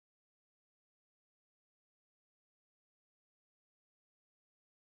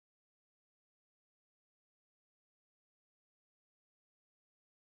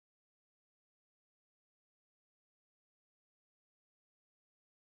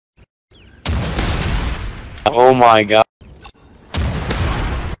Oh my god.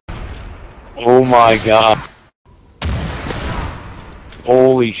 Oh my god.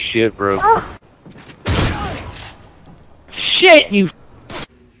 Holy shit, bro. Oh. Shit, you.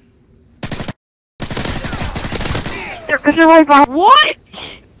 They're like, what?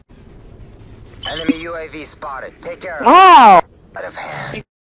 Enemy UAV spotted. Take care of it. Oh. Sleight of hand.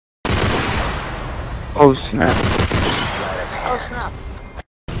 Oh snap. Sleight of Oh hand. snap.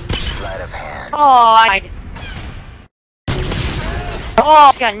 Sleight of hand. Oh, I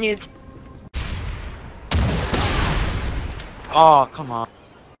got nuked. Oh, come on.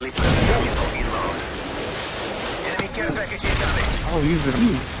 Missile inbound. Enemy care package incoming. Oh, you been.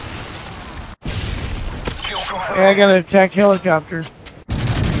 Kill confirmed. Hey, I got an attack helicopter.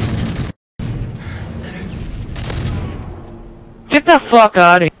 Get the fuck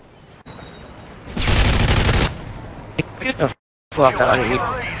out of here. Get the fuck out of here.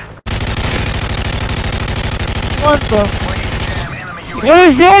 What the? What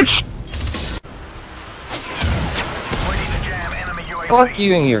is that? Fuck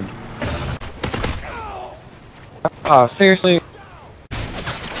you in here. Oh, seriously?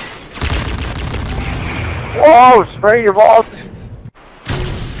 Whoa, spray your balls.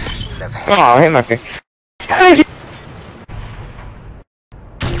 Oh, hit my face.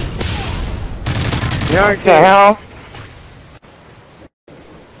 What the hell?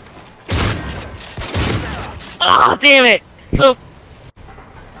 Oh, damn it! So...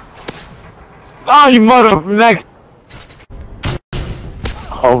 Oh, you mother... Next...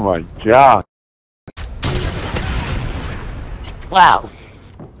 Oh my god. Wow.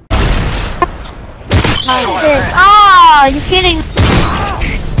 Oh, you kidding?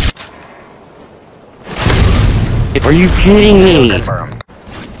 Are you kidding me? Confirmed.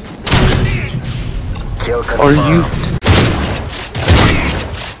 Kill confirmed. Are you...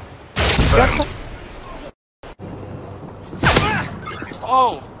 Confirmed.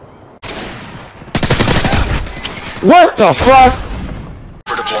 Oh! What the fuck?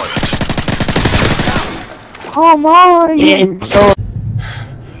 For deployment. Come on. So...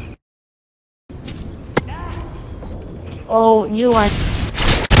 Oh, you want...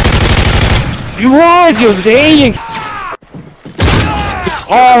 You was! You was Asian!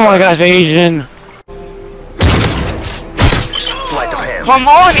 Oh my gosh, Asian! Sleight of hand. Come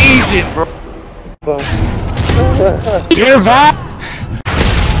on, Asian, bro! You're back!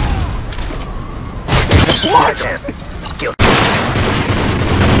 Sleight of hand. Kill.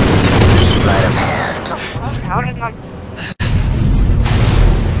 Sleight of hand. How did I...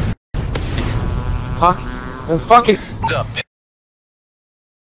 Huh? The fucking... Up.